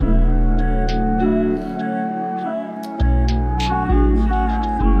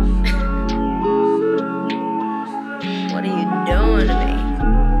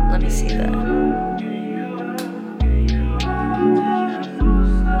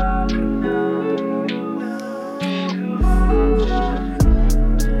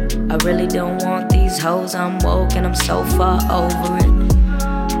I really don't want these hoes, I'm woke and I'm so far over it.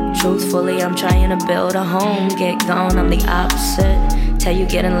 Truthfully, I'm trying to build a home, get gone, I'm the opposite. Tell you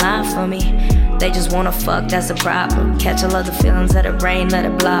get in line for me, they just wanna fuck, that's the problem. Catch all of the feelings, let it rain, let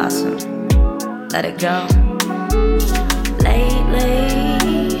it blossom, let it go.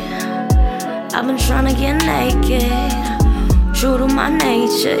 Lately, I've been trying to get naked, true to my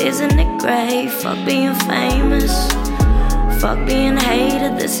nature, isn't it great? Fuck being famous, fuck being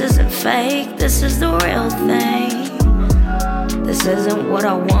hated, this isn't fake, this is the real thing. This isn't what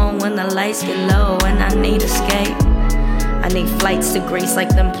I want when the lights get low and I need escape. I need flights to Greece like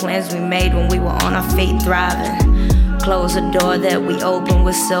them plans we made when we were on our feet thriving. Close a door that we open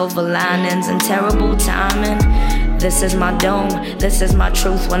with silver linings and terrible timing. This is my dome, this is my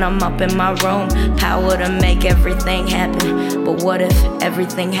truth when I'm up in my room. Power to make everything happen, but what if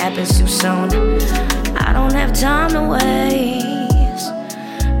everything happens too soon? I don't have time to waste,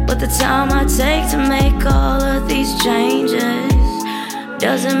 but the time I take to make all of these changes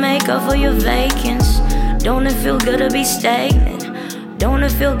doesn't make up for your vacance. Don't it feel good to be stagnant? Don't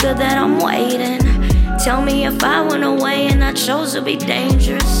it feel good that I'm waiting? Tell me if I went away and I chose to be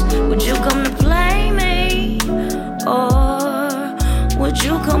dangerous, would you come to play me? Or would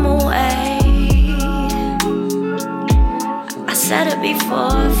you come away? I said it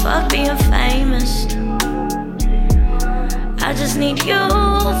before, fuck being famous, I just need you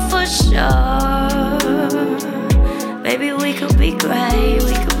for sure. Baby, we could be great,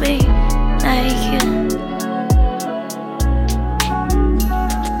 we could be naked.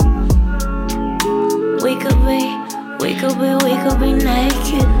 We could be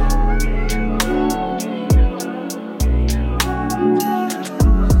naked.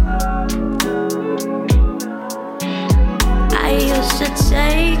 I used to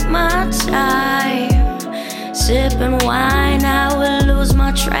take my time, sipping wine, I would lose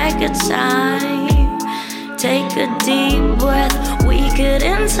my track of time. Take a deep breath, we could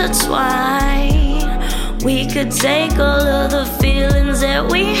intertwine. We could take all of the feelings that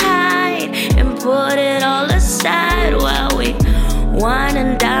we hide and put it all aside while we wine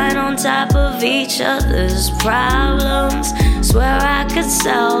and dine on top of each other's problems. Swear I could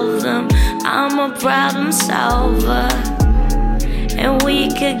solve them, I'm a problem solver. And we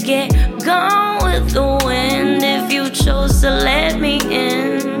could get gone with the wind if you chose to let me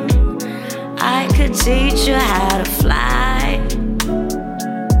in. I could teach you how to fly.